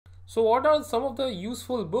So what are some of the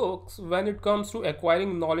useful books when it comes to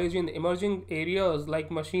acquiring knowledge in emerging areas like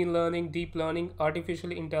machine learning, deep learning, artificial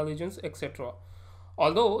intelligence, etc.?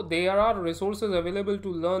 Although there are resources available to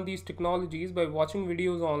learn these technologies by watching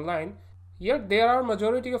videos online, yet there are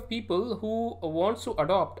majority of people who wants to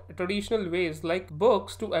adopt traditional ways like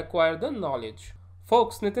books to acquire the knowledge.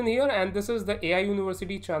 Folks, Nitin here and this is the AI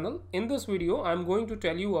University channel. In this video, I'm going to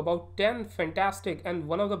tell you about 10 fantastic and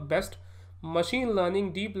one of the best machine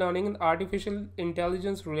learning, deep learning and artificial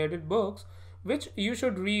intelligence related books which you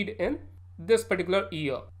should read in this particular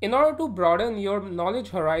year in order to broaden your knowledge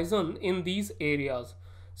horizon in these areas.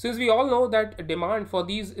 Since we all know that demand for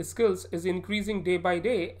these skills is increasing day by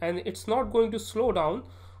day and it's not going to slow down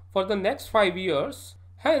for the next 5 years,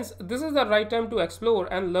 hence this is the right time to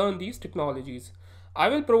explore and learn these technologies. I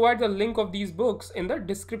will provide the link of these books in the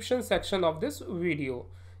description section of this video.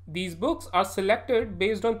 These books are selected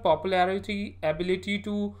based on popularity, ability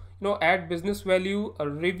to add business value,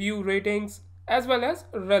 review ratings, as well as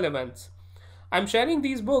relevance. I'm sharing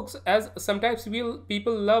these books as sometimes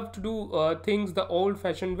people love to do things the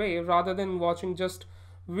old-fashioned way rather than watching just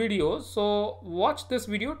videos. So watch this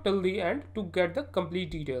video till the end to get the complete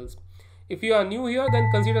details. If you are new here, then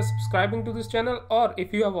consider subscribing to this channel, or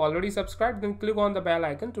if you have already subscribed, then click on the bell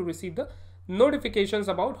icon to receive the notifications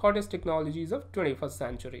about hottest technologies of 21st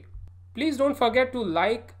century. Please don't forget to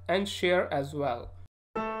like and share as well.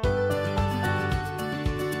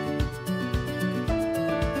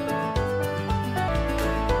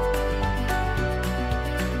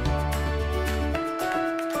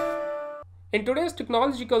 In today's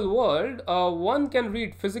technological world, one can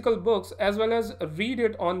read physical books as well as read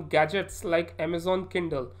it on gadgets like Amazon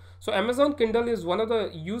Kindle. So Amazon Kindle is one of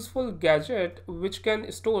the useful gadget which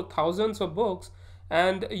can store thousands of books,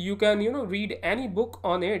 and you can read any book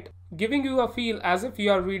on it, giving you a feel as if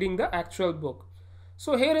you are reading the actual book.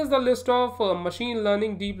 So here is the list of machine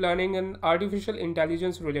learning, deep learning and artificial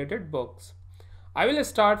intelligence related books. I will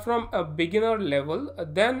start from a beginner level,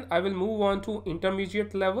 then I will move on to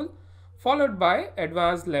intermediate level, followed by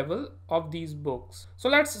advanced level of these books. So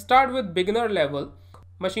let's start with beginner level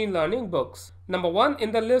machine learning books. Number 1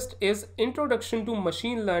 in the list is Introduction to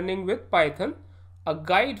Machine Learning with Python, a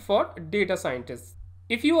guide for data scientists.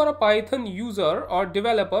 If you are a Python user or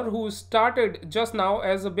developer who started just now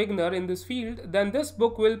as a beginner in this field, then this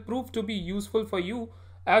book will prove to be useful for you,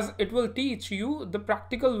 as it will teach you the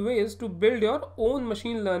practical ways to build your own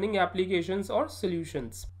machine learning applications or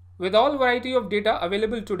solutions. With all variety of data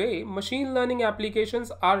available today, machine learning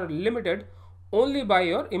applications are limited only by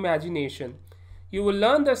your imagination. You will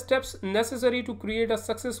learn the steps necessary to create a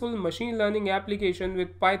successful machine learning application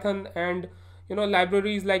with Python and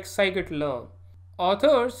libraries like scikit-learn.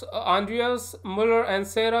 Authors Andreas Muller and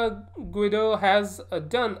Sarah Guido has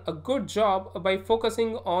done a good job by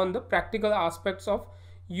focusing on the practical aspects of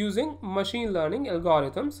using machine learning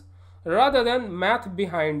algorithms rather than math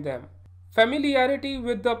behind them. Familiarity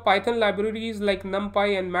with the Python libraries like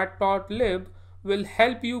NumPy and Matplotlib will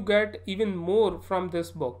help you get even more from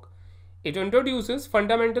this book. It introduces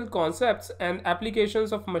fundamental concepts and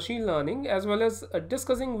applications of machine learning, as well as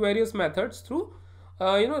discussing various methods through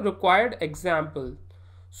required example.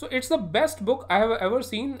 So it's the best book I have ever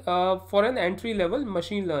seen for an entry-level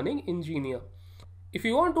machine learning engineer. If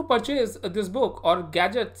you want to purchase this book or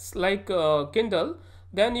gadgets like Kindle,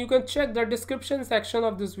 then you can check the description section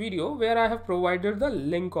of this video where I have provided the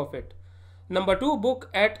link of it. Number 2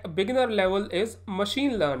 book at beginner level is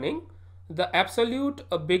Machine Learning, the absolute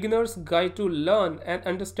beginner's guide to learn and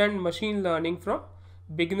understand machine learning from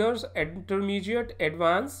beginners, intermediate,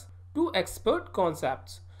 advanced to expert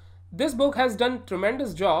concepts. This book has done a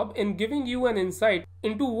tremendous job in giving you an insight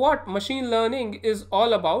into what machine learning is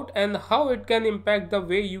all about and how it can impact the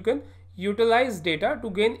way you can utilize data to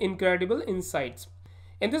gain incredible insights.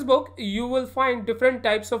 In this book, you will find different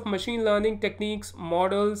types of machine learning techniques,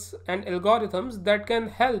 models, and algorithms that can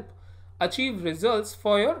help achieve results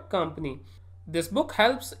for your company. This book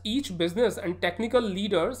helps each business and technical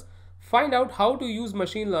leaders find out how to use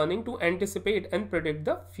machine learning to anticipate and predict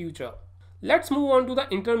the future. Let's move on to the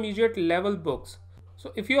intermediate level books.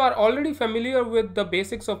 So if you are already familiar with the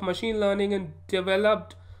basics of machine learning and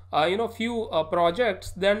developed few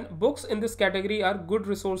projects, then books in this category are good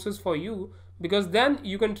resources for you, because then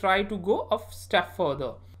you can try to go a step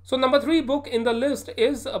further. So number 3 book in the list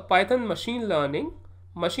is Python Machine Learning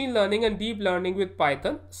and Deep Learning with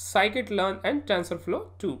Python, Scikit-learn and TensorFlow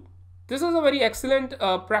 2. This is a very excellent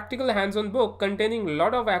practical hands-on book containing a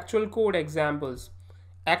lot of actual code examples.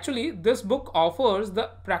 Actually, this book offers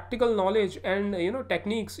the practical knowledge and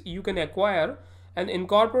techniques you can acquire and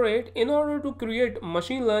incorporate in order to create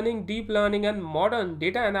machine learning, deep learning, and modern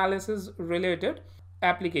data analysis related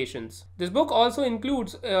applications. This book also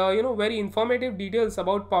includes very informative details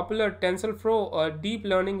about popular TensorFlow deep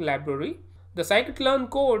learning library. The scikit-learn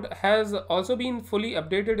code has also been fully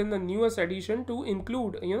updated in the newest edition to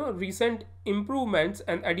include recent improvements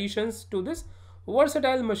and additions to this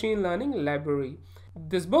versatile machine learning library.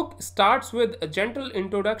 This book starts with a gentle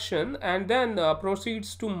introduction and then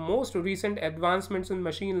proceeds to most recent advancements in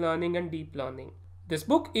machine learning and deep learning. This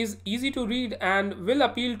book is easy to read and will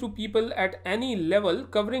appeal to people at any level,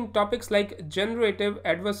 covering topics like generative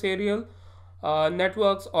adversarial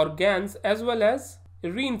networks or GANs, as well as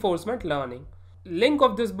reinforcement learning. Link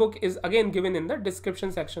of this book is again given in the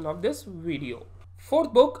description section of this video.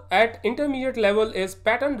 Fourth book at intermediate level is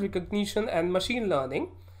Pattern Recognition and Machine Learning,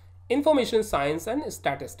 Information Science and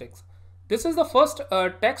Statistics. This is the first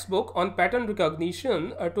textbook on pattern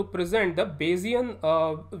recognition to present the Bayesian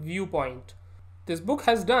viewpoint. This book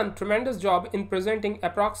has done tremendous job in presenting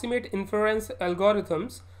approximate inference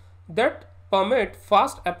algorithms that permit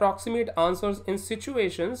fast approximate answers in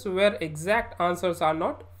situations where exact answers are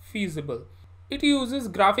not feasible. It uses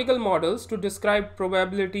graphical models to describe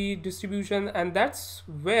probability distribution, and that's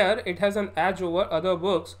where it has an edge over other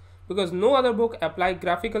books because no other book apply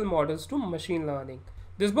graphical models to machine learning.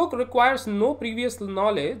 This book requires no previous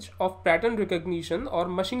knowledge of pattern recognition or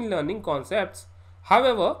machine learning concepts.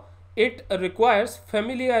 However, it requires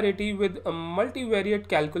familiarity with multivariate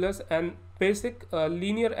calculus and basic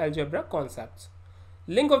linear algebra concepts.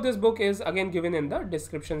 Link of this book is again given in the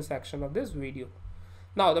description section of this video.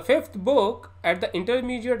 Now, the fifth book at the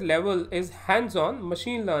intermediate level is Hands-on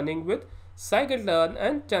Machine Learning with Scikit-learn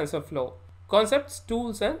and TensorFlow, Concepts,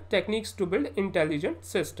 Tools and Techniques to Build Intelligent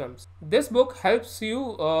Systems. This book helps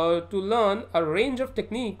you to learn a range of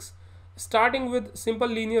techniques starting with simple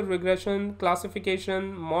linear regression,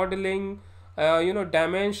 classification, modeling,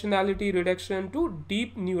 dimensionality reduction to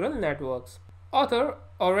deep neural networks. Author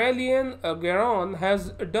Aurélien Guérin has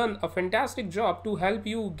done a fantastic job to help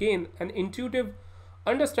you gain an intuitive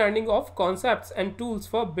understanding of concepts and tools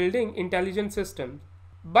for building intelligent systems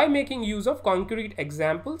by making use of concrete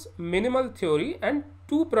examples, minimal theory, and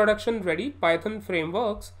two production-ready Python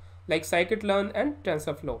frameworks like scikit-learn and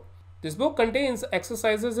TensorFlow. This book contains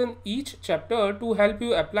exercises in each chapter to help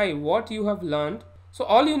you apply what you have learned. So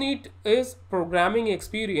all you need is programming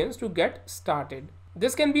experience to get started.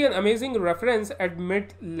 This can be an amazing reference at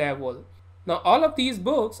mid-level. Now all of these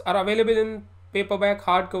books are available in paperback,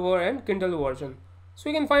 hardcover and Kindle version. So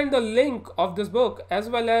you can find the link of this book as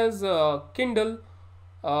well as Kindle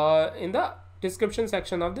in the description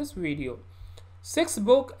section of this video. Sixth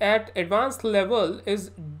book at advanced level is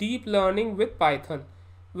Deep Learning with Python,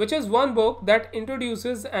 which is one book that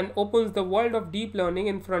introduces and opens the world of deep learning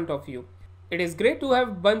in front of you. It is great to have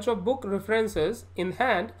a bunch of book references in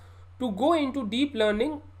hand to go into deep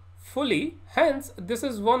learning fully. Hence, this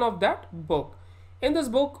is one of that book. In this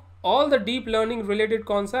book, all the deep learning related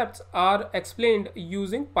concepts are explained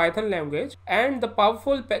using Python language and the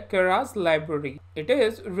powerful Keras library. It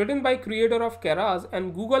is written by creator of Keras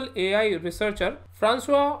and Google AI researcher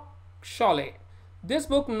Francois Chollet. This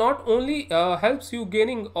book not only helps you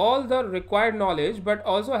gaining all the required knowledge but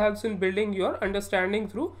also helps in building your understanding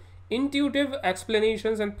through intuitive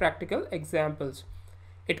explanations and practical examples.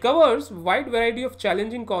 It covers a wide variety of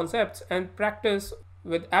challenging concepts and practice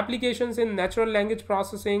with applications in natural language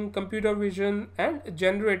processing, computer vision, and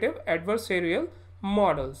generative adversarial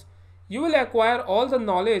models. You will acquire all the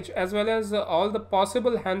knowledge as well as all the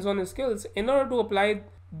possible hands-on skills in order to apply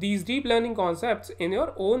these deep learning concepts in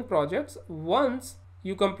your own projects once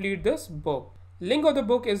you complete this book. Link of the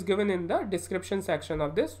book is given in the description section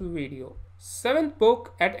of this video. Seventh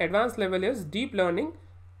book at advanced level is Deep Learning,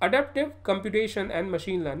 Adaptive Computation and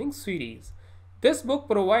Machine Learning series. This book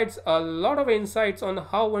provides a lot of insights on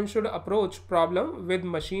how one should approach problem with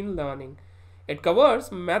machine learning. It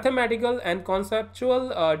covers mathematical and conceptual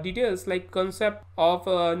details like concept of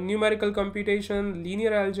numerical computation,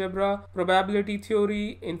 linear algebra, probability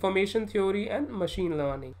theory, information theory, and machine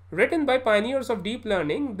learning. Written by pioneers of deep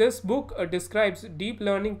learning, this book describes deep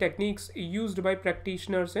learning techniques used by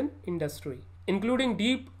practitioners in industry, including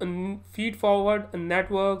deep feed-forward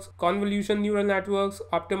networks, convolution neural networks,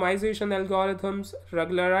 optimization algorithms,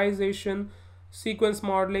 regularization, sequence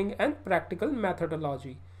modeling, and practical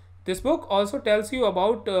methodology. This book also tells you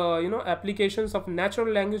about applications of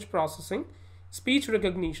natural language processing, speech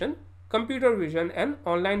recognition, computer vision, and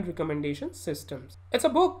online recommendation systems. It's a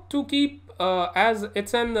book to keep as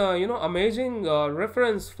it's an amazing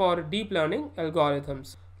reference for deep learning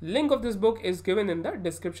algorithms. Link of this book is given in the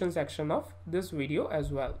description section of this video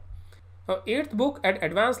as well. Now, eighth book at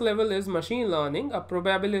advanced level is Machine Learning, a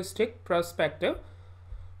probabilistic perspective.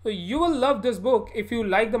 So you will love this book if you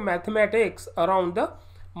like the mathematics around the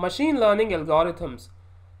machine learning algorithms.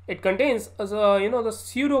 It contains the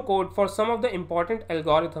pseudocode for some of the important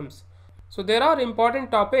algorithms. So there are important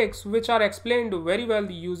topics which are explained very well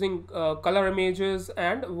using color images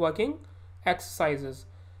and working exercises.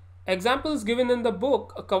 Examples given in the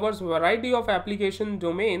book covers variety of application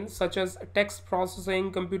domains such as text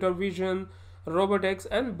processing, computer vision, robotics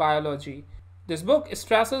and biology. This book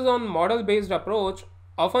stresses on model-based approach,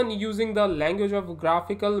 often using the language of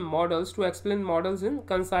graphical models to explain models in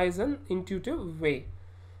concise and intuitive way.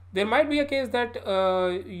 There might be a case that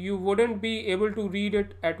you wouldn't be able to read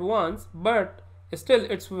it at once, but still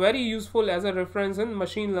it's very useful as a reference in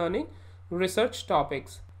machine learning research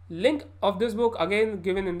topics. Link of this book again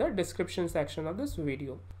given in the description section of this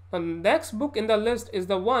video. The next book in the list is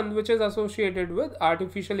the one which is associated with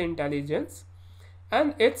artificial intelligence,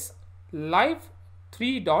 and it's Life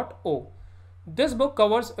 3.0. This book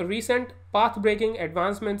covers recent path-breaking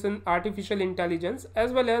advancements in artificial intelligence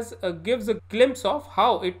as well as gives a glimpse of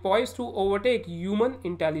how it poised to overtake human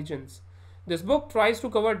intelligence. This book tries to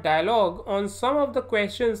cover dialogue on some of the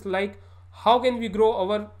questions like how can we grow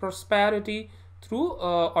our prosperity through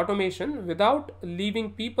automation without leaving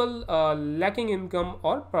people lacking income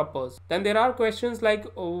or purpose. Then there are questions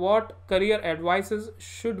like what career advices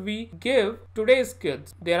should we give today's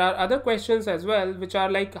kids. There are other questions as well which are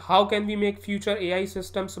like how can we make future AI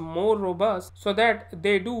systems more robust so that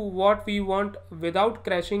they do what we want without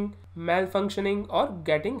crashing, malfunctioning or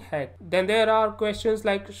getting hacked. Then there are questions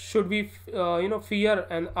like should we fear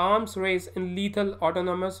an arms race in lethal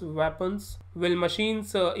autonomous weapons? Will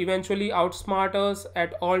machines eventually outsmart us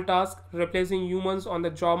at all tasks, replacing humans on the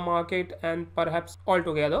job market and perhaps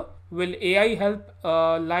altogether? Will AI help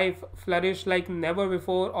life flourish like never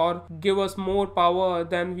before or give us more power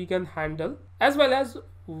than we can handle? As well as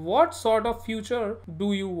what sort of future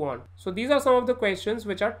do you want? So these are some of the questions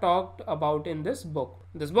which are talked about in this book.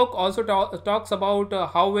 This book also talks about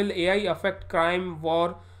how will AI affect crime,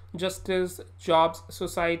 war, justice, jobs,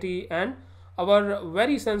 society and our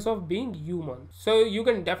very sense of being human. So you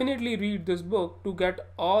can definitely read this book to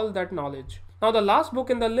get all that knowledge. Now the last book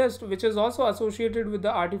in the list which is also associated with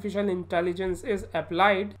the artificial intelligence is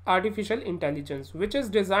Applied Artificial Intelligence, which is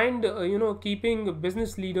designed keeping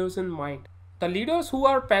business leaders in mind. The leaders who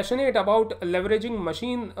are passionate about leveraging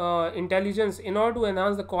machine intelligence in order to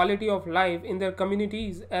enhance the quality of life in their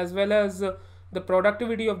communities as well as the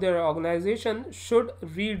productivity of their organization should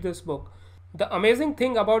read this book. The amazing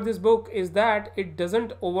thing about this book is that it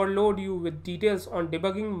doesn't overload you with details on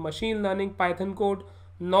debugging machine learning Python code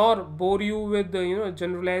nor bore you with the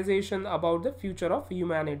generalization about the future of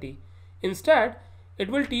humanity. Instead, it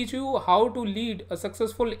will teach you how to lead a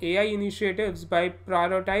successful AI initiatives by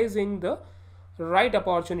prioritizing the right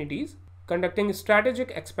opportunities, conducting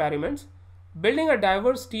strategic experiments, building a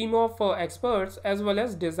diverse team of experts as well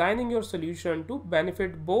as designing your solution to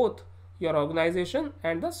benefit both your organization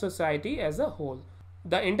and the society as a whole.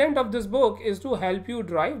 The intent of this book is to help you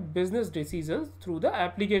drive business decisions through the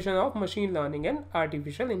application of machine learning and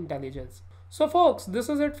artificial intelligence. So folks, this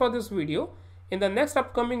is it for this video. In the next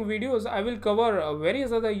upcoming videos, I will cover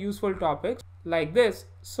various other useful topics like this,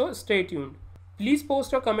 so stay tuned. Please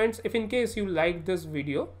post your comments if in case you liked this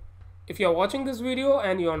video. If you are watching this video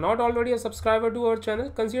and you are not already a subscriber to our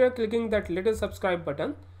channel, consider clicking that little subscribe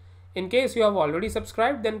button. In case you have already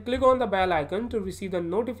subscribed, then click on the bell icon to receive the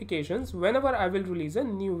notifications whenever I will release a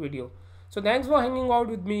new video. So thanks for hanging out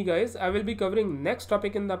with me guys. I will be covering next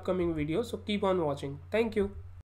topic in the upcoming video, so keep on watching. Thank you.